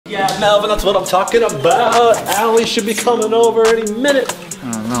Melvin, that's what I'm talking about. Allie should be coming over any minute.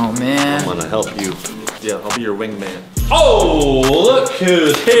 I don't know, man. I'm gonna help you. Yeah, I'll be your wingman. Oh, look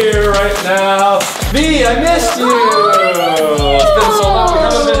who's here right now. V, I missed you. It's been so long, we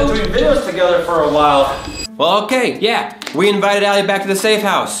haven't been doing videos together for a while. Well, okay, yeah. We invited Allie back to the safe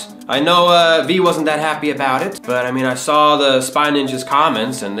house. I know V wasn't that happy about it, but I mean, I saw the Spy Ninjas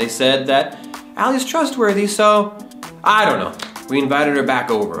comments and they said that Allie's trustworthy, so I don't know. We invited her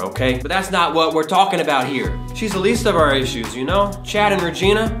back over, okay? But that's not what we're talking about here. She's the least of our issues, you know? Chad and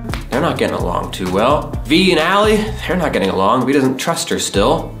Regina, they're not getting along too well. V and Allie, they're not getting along. V doesn't trust her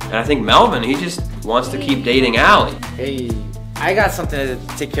still. And I think Melvin, he just wants to keep dating Allie. Hey, I got something to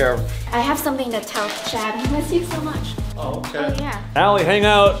take care of. I have something to tell Chad. I miss you so much. Oh, okay. Oh, yeah. Allie, hang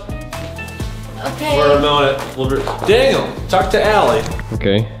out. Okay. For a minute. Daniel, talk to Allie.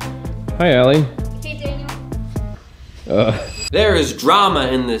 Okay. Hi, Allie. Hey, Daniel. There is drama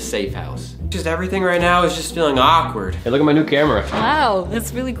in this safe house. Just everything right now is just feeling awkward. Hey, look at my new camera. Wow,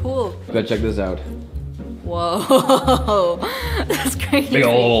 that's really cool. Go check this out. Whoa, that's crazy. Big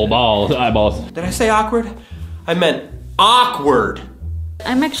old balls, eyeballs. Did I say awkward? I meant awkward.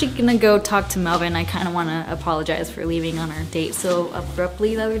 I'm actually gonna go talk to Melvin. I kind of want to apologize for leaving on our date so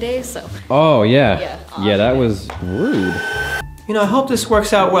abruptly the other day, so. Oh, yeah. Yeah, that was rude. You know, I hope this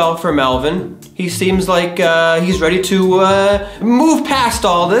works out well for Melvin. He seems like he's ready to move past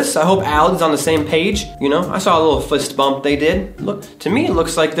all this. I hope Allie's on the same page. You know, I saw a little fist bump they did. Look, to me it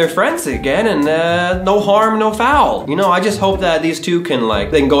looks like they're friends again and no harm, no foul. You know, I just hope that these two can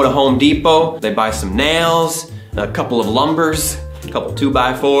they can go to Home Depot, they buy some nails, a couple of lumbers, a couple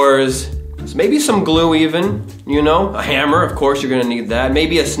 2x4s, maybe some glue even, you know, a hammer, of course you're gonna need that.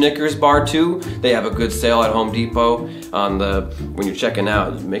 Maybe a Snickers bar too. They have a good sale at Home Depot on when you're checking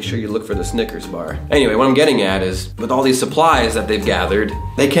out, make sure you look for the Snickers bar. Anyway, what I'm getting at is, with all these supplies that they've gathered,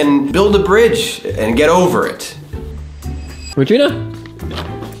 they can build a bridge and get over it. Regina?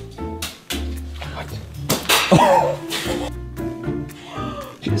 What?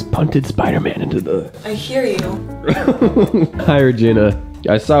 She just punted Spider-Man into the... I hear you. Hi, Regina.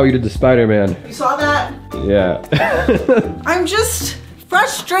 I saw what you did to Spider-Man. You saw that? Yeah. I'm just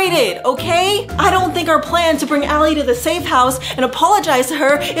frustrated, okay? I don't think our plan to bring Allie to the safe house and apologize to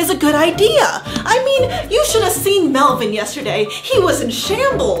her is a good idea. I mean, you should have seen Melvin yesterday. He was in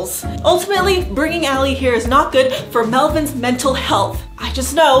shambles. Ultimately, bringing Allie here is not good for Melvin's mental health. I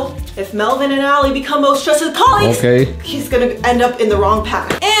just know if Melvin and Allie become most trusted colleagues, he's gonna end up in the wrong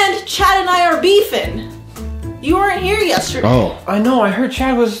path. And Chad and I are beefing. You weren't here yesterday. Oh. I know, I heard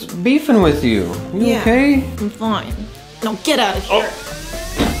Chad was beefing with you. You okay? I'm fine. No, get out of here.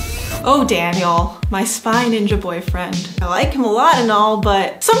 Oh, Daniel, my spy ninja boyfriend. I like him a lot and all,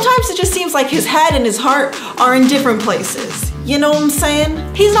 but sometimes it just seems like his head and his heart are in different places. You know what I'm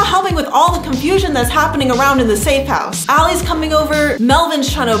saying? He's not helping with all the confusion that's happening around in the safe house. Allie's coming over,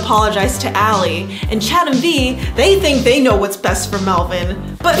 Melvin's trying to apologize to Allie, and Chad and V, they think they know what's best for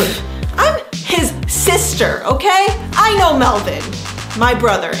Melvin. But I'm his sister, okay? I know Melvin, my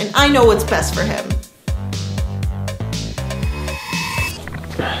brother, and I know what's best for him.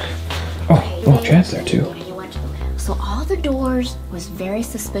 Oh, Chad's there too. So all the doors was very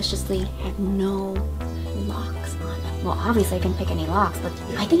suspiciously had no locks on them. Well, obviously I didn't pick any locks, but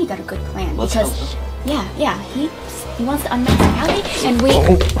I think he got a good plan because, yeah, he wants to unmask Allie and we.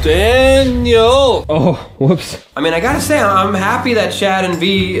 Oh, Daniel! Oh, whoops. I mean, I gotta say, I'm happy that Chad and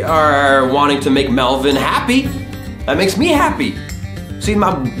V are wanting to make Melvin happy. That makes me happy. See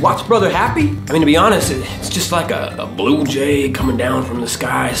my watch brother happy? I mean, to be honest, it's just like a blue jay coming down from the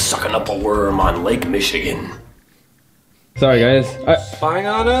sky, sucking up a worm on Lake Michigan. Sorry, guys. Spying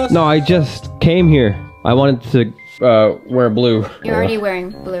on us? No, I just came here. I wanted to wear blue. You're already wearing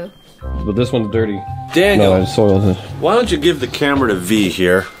blue. But this one's dirty. Daniel, no, I soiled it. Why don't you give the camera to V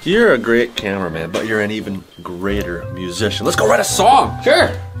here? You're a great cameraman, but you're an even greater musician. Let's go write a song. Sure.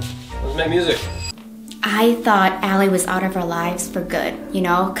 Let's make music. I thought Allie was out of our lives for good, you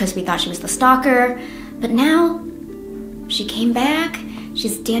know, because we thought she was the stalker. But now, she came back,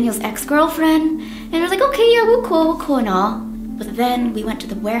 she's Daniel's ex-girlfriend, and I was like, okay, yeah, we're cool and all. But then we went to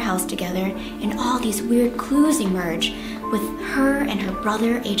the warehouse together, and all these weird clues emerge with her and her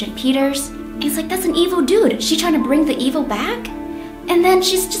brother, Agent Peters. And it's like, that's an evil dude. She's trying to bring the evil back? And then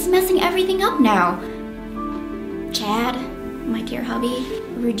she's just messing everything up now. Chad, my dear hubby,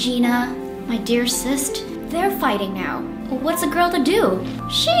 Regina, my dear sis, they're fighting now. What's a girl to do?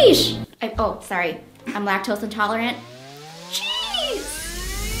 Sheesh! Oh, sorry. I'm lactose intolerant. Jeez!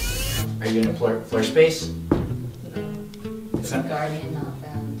 Are you gonna floor space? Guardian of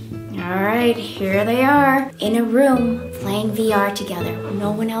them. Alright, here they are. In a room, playing VR together.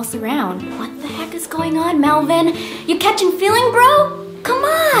 No one else around. What the heck is going on, Melvin? You catching feeling, bro? Come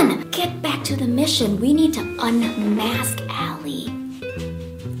on! Get back to the mission. We need to unmask Allie.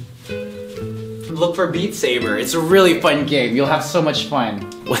 Look for Beat Saber. It's a really fun game. You'll have so much fun.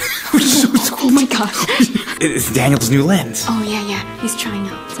 Oh my gosh. It's Daniel's new lens. Oh yeah. He's trying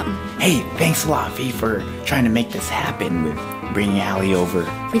out something. Hey, thanks a lot, V, for trying to make this happen with bringing Allie over.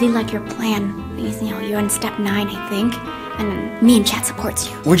 Really like your plan. You're on step 9, I think. And me and chat supports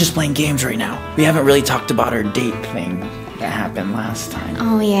you. We're just playing games right now. We haven't really talked about our date thing that happened last time.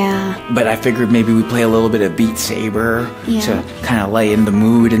 Oh yeah. But I figured maybe we play a little bit of Beat Saber to kind of lighten the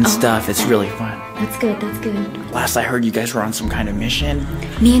mood and stuff. It's really fun. That's good. Last I heard, you guys were on some kind of mission.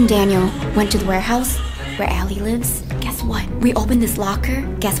 Me and Daniel went to the warehouse where Allie lives. Guess what? We opened this locker.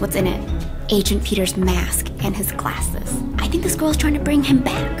 Guess what's in it? Agent Peter's mask and his glasses. I think this girl's trying to bring him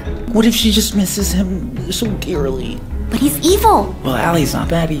back. What if she just misses him so dearly? But he's evil. Well, Allie's not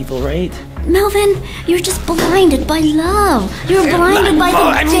that evil, right? Melvin, you're just blinded by love. You're blinded by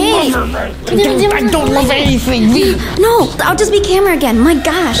the date. I don't love anything. No, I'll just be camera again. My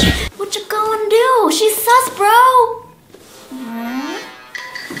gosh. What you gonna do? She's sus, bro.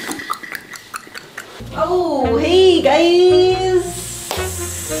 Oh, hey guys!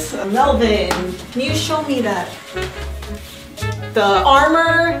 Melvin, can you show me that? The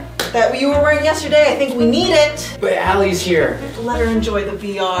armor that you were wearing yesterday, I think we need it. But Allie's here. Let her enjoy the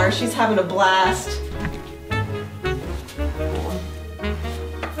VR, she's having a blast.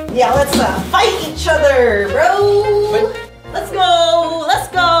 Yeah, let's fight each other, bro! Let's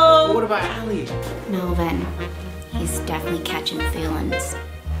go! What about Allie? Melvin, he's definitely catching feelings.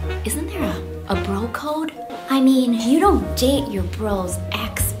 Isn't there a bro code? I mean, you don't date your bro's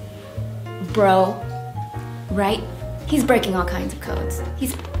ex, bro, right? He's breaking all kinds of codes.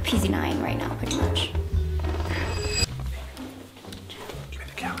 He's PZ9 right now, pretty much. Give me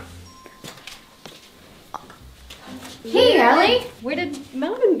the count. Hey, Allie. Where did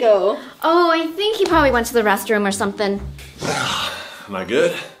Melvin go? Oh, I think he probably went to the restroom or something. Am I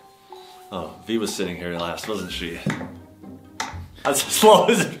good? Oh, V was sitting here last, wasn't she? That's as slow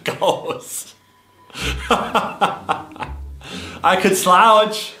as it goes. I could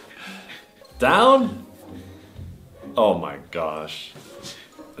slouch. Down? Oh my gosh.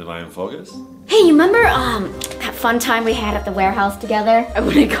 Am I in focus? Hey, you remember that fun time we had at the warehouse together? I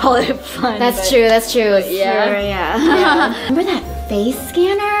wouldn't call it fun. That's true. Yeah. Sure, yeah. Remember that face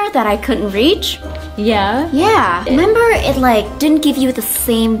scanner that I couldn't reach? Yeah. Yeah. Remember it didn't give you the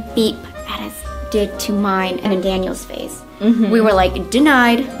same beep as it did to mine and in Daniel's face. We were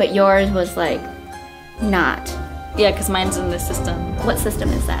denied, but yours was not. Yeah, because mine's in the system. What system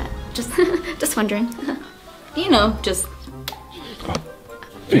is that? Just wondering. You know, just...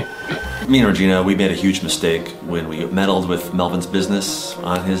 Me and Regina, we made a huge mistake when we meddled with Melvin's business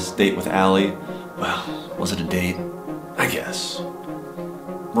on his date with Allie. Well, was it a date? I guess.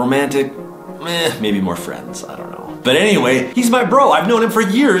 Romantic? Maybe more friends, I don't know. But anyway, he's my bro. I've known him for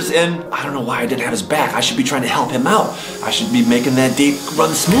years, and I don't know why I didn't have his back. I should be trying to help him out. I should be making that date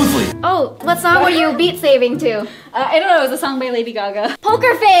run smoothly. Oh, what song were you beat saving to? I don't know, it was a song by Lady Gaga.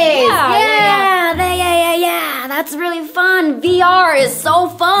 Poker Face! Yeah. That's really fun. VR is so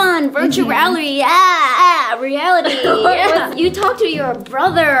fun. Virtual reality, reality. Yeah. You talk to your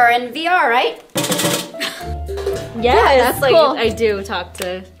brother in VR, right? Yeah, that's cool. I do talk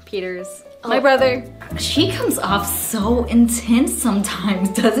to Peter's. My brother. She comes off so intense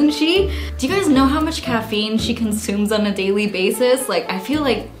sometimes, doesn't she? Do you guys know how much caffeine she consumes on a daily basis? I feel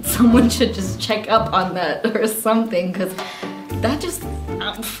like someone should just check up on that or something, because that just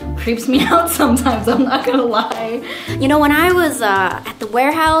creeps me out sometimes, I'm not gonna lie. You know, when I was at the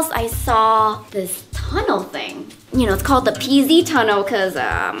warehouse, I saw this tunnel thing. You know, it's called the PZ tunnel because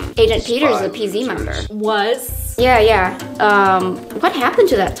Agent Peter's a PZ member. Was? Yeah. What happened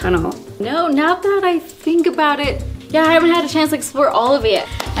to that tunnel? No, now that I think about it, yeah, I haven't had a chance to explore all of it.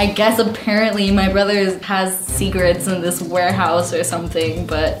 I guess apparently my brother has secrets in this warehouse or something,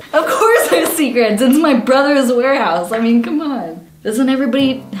 but of course there's secrets, it's my brother's warehouse. I mean, come on. Doesn't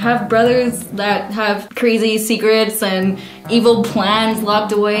everybody have brothers that have crazy secrets and evil plans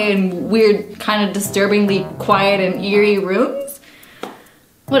locked away in weird, kind of disturbingly quiet and eerie rooms?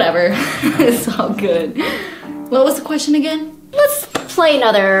 Whatever, it's all good. What was the question again? Let's play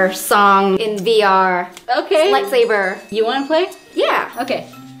another song in VR. Okay. Lightsaber. You want to play? Yeah. Okay.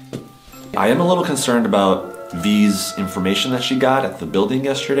 I am a little concerned about V's information that she got at the building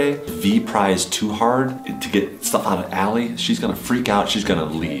yesterday. V prized too hard to get stuff out of Allie. She's gonna freak out, she's gonna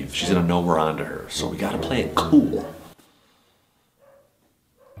leave. She's gonna know we're onto her. So we gotta play it cool.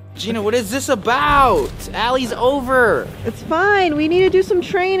 Gina, what is this about? Allie's over. It's fine. We need to do some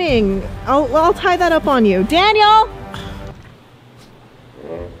training. I'll tie that up on you. Daniel?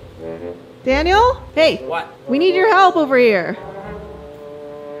 Daniel? Hey. What? We need your help over here.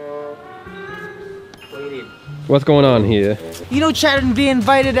 What's going on here? You know, Chad and V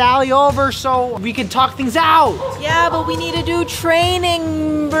invited Allie over so we can talk things out. Yeah, but we need to do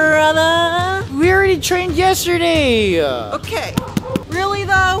training, brother. We already trained yesterday. Okay. Really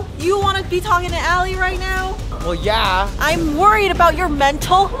though? You want to be talking to Allie right now? Well, yeah. I'm worried about your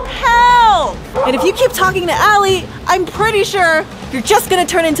mental health. And if you keep talking to Allie, I'm pretty sure you're just gonna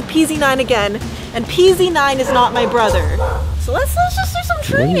turn into PZ9 again. And PZ9 is not my brother. So let's just do some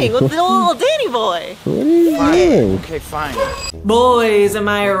training with the little Danny boy. What are you doing? Okay, fine. Boys, am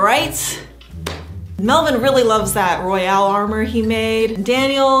I right? Melvin really loves that Royale armor he made.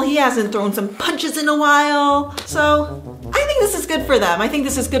 Daniel, he hasn't thrown some punches in a while. So I think this is good for them. I think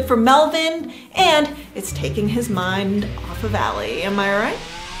this is good for Melvin, and it's taking his mind off of Allie. Am I right?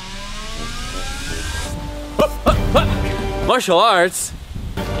 Martial arts?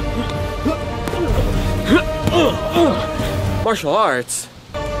 Martial arts?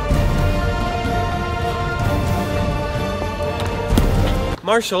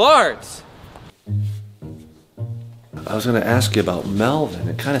 Martial arts? I was gonna ask you about Melvin.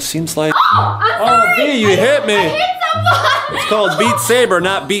 It kind of seems like. Oh, V, you hit me. It's called Beat Saber,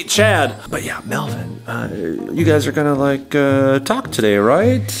 not Beat Chad. But yeah, Melvin, you guys are gonna like talk today,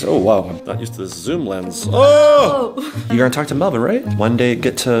 right? Oh wow, I'm not used to this zoom lens. Oh! You're gonna talk to Melvin, right? One day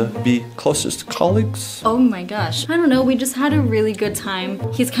get to be closest colleagues. Oh my gosh. I don't know, we just had a really good time.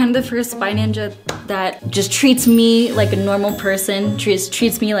 He's kind of the first spy ninja that just treats me like a normal person,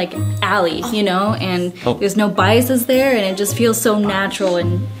 treats me like Allie, you know? And there's no biases there, and it just feels so natural,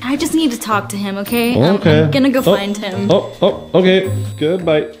 and I just need to talk to him, okay? Okay. I'm gonna go find him. Oh, okay.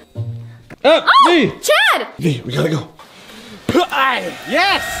 Goodbye. V! Chad! V, we gotta go.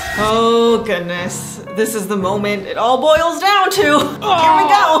 Yes! Oh goodness, this is the moment it all boils down to. Here we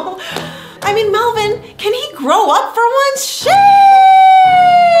go. I mean, Melvin, can he grow up for once? Sheesh!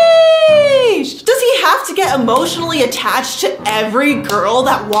 Does he have to get emotionally attached to every girl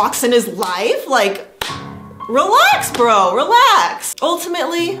that walks in his life? Like, relax, bro, relax.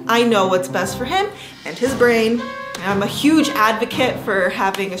 Ultimately, I know what's best for him and his brain. I'm a huge advocate for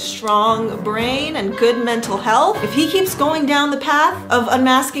having a strong brain and good mental health. If he keeps going down the path of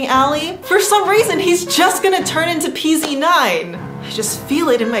unmasking Allie, for some reason he's just gonna turn into PZ9. I just feel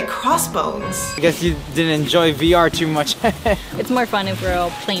it in my crossbones. I guess you didn't enjoy VR too much. It's more fun if we're all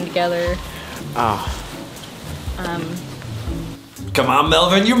playing together. Come on,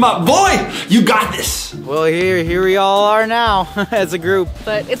 Melvin, you're my boy. You got this. Well, here we all are now as a group.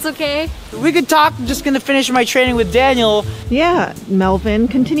 But it's okay. We could talk. I'm just gonna finish my training with Daniel. Yeah, Melvin,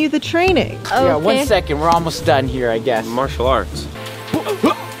 continue the training. Okay. Yeah, 1 second. We're almost done here, I guess. Martial arts.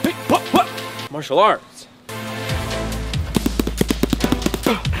 Martial arts.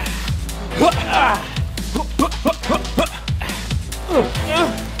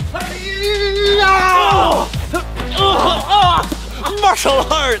 Martial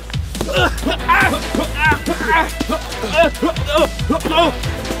arts.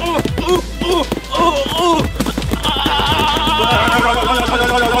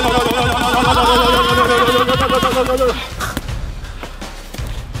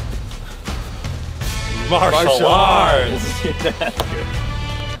 Martial arts.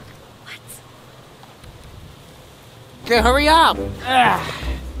 Okay, hurry up.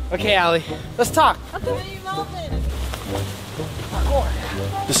 Okay, Allie, let's talk.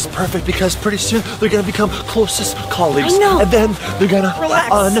 This is perfect because pretty soon they're gonna become closest colleagues. I know. And then they're gonna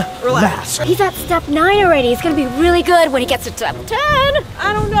Relax. unmask. He's at step 9 already. It's gonna be really good when he gets to step 10.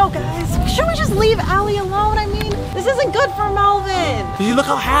 I don't know, guys. Should we just leave Allie alone? I mean, this isn't good for Melvin. You look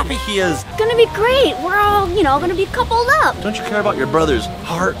how happy he is. It's gonna be great. We're all, gonna be coupled up. Don't you care about your brother's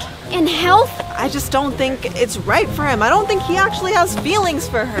heart? And health? I just don't think it's right for him. I don't think he actually has feelings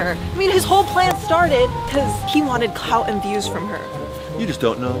for her. I mean, his whole plan started because he wanted clout and views from her. You just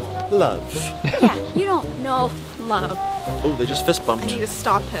don't know love. Yeah, you don't know love. Oh, they just fist I bumped. need to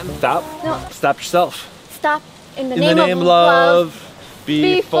stop him. Stop. No. Stop yourself. Stop in the In name the name of love.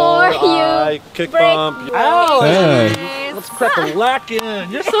 Before you I kick break bump. your Ow! Hey. Let's crack a lackin'.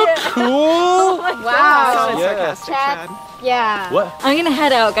 You're so cool. Wow. Sounded Yeah. sarcastic, Chad. Chad. Yeah. What? I'm gonna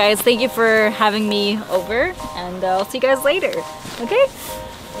head out, guys. Thank you for having me over, and I'll see you guys later. Okay?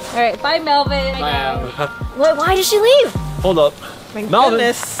 All right. Bye, Melvin. Why did she leave? Hold up. My Melvin.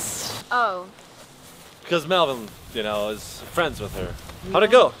 goodness. Oh. Because Melvin, is friends with her. How'd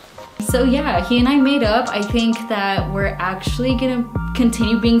it go? So yeah, he and I made up. I think that we're actually gonna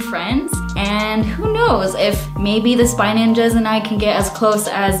continue being friends, and who knows if maybe the Spy Ninjas and I can get as close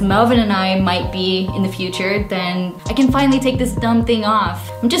as Melvin and I might be in the future, then I can finally take this dumb thing off.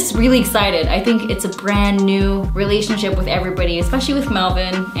 I'm just really excited. I think it's a brand new relationship with everybody, especially with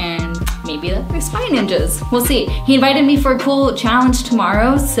Melvin and maybe the other Spy Ninjas. We'll see. He invited me for a cool challenge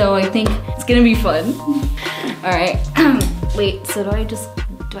tomorrow, so I think it's gonna be fun. All right. Wait, so do I just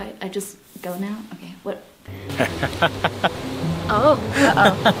go now? Okay, what? Oh,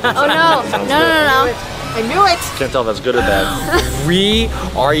 uh-oh. Oh no, no. I knew it. Can't tell if that's good or bad. We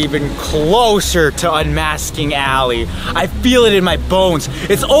are even closer to unmasking Allie. I feel it in my bones.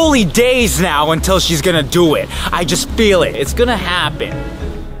 It's only days now until she's gonna do it. I just feel it. It's gonna happen.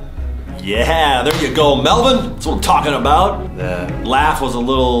 Yeah, there you go, Melvin. That's what I'm talking about. The laugh was a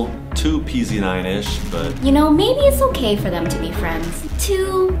little too PZ9-ish, but... You know, maybe it's okay for them to be friends.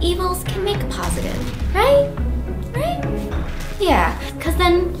 Two evils can make a positive, right? Right? Yeah, because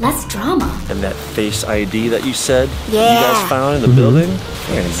then less drama. And that face ID that you said you Yeah. guys found in the building?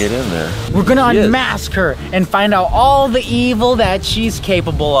 We're gonna get in there. We're gonna unmask her and find out all the evil that she's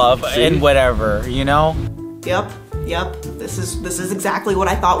capable of and whatever, you know? Yep. This is exactly what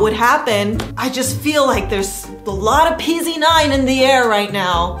I thought would happen. I just feel like there's a lot of PZ9 in the air right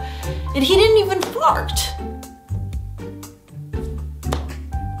now. And he didn't even fart.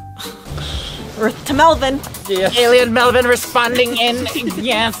 Earth to Melvin. Yes. Alien Melvin responding in,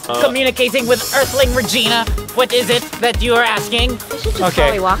 yes, communicating with Earthling Regina. What is it that you are asking? We should just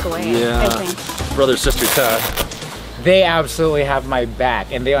probably walk away, I think. Brother, sister, Todd. They absolutely have my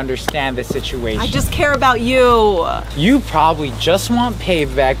back and they understand the situation. I just care about you. You probably just want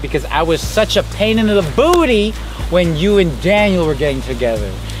payback because I was such a pain in the booty when you and Daniel were getting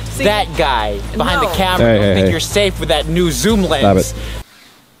together. See, that guy behind the camera don't think you're safe with that new zoom lens. Stop it.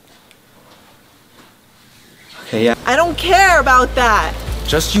 Okay, yeah. I don't care about that.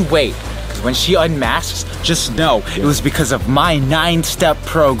 Just you wait. 'Cause when she unmasks, just know it was because of my 9-step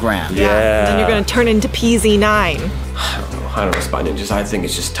program. And then you're gonna turn into PZ9. I don't know, Spy Ninjas. I think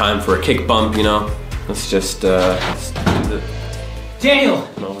it's just time for a kick bump, you know? Let's just, let's do the Daniel,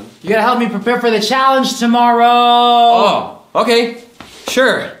 moment. you gotta help me prepare for the challenge tomorrow. Oh, okay.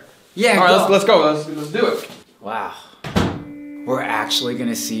 Sure. Yeah, All right, go. let's go. Let's do it. Wow. We're actually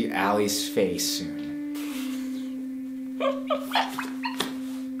gonna see Allie's face soon.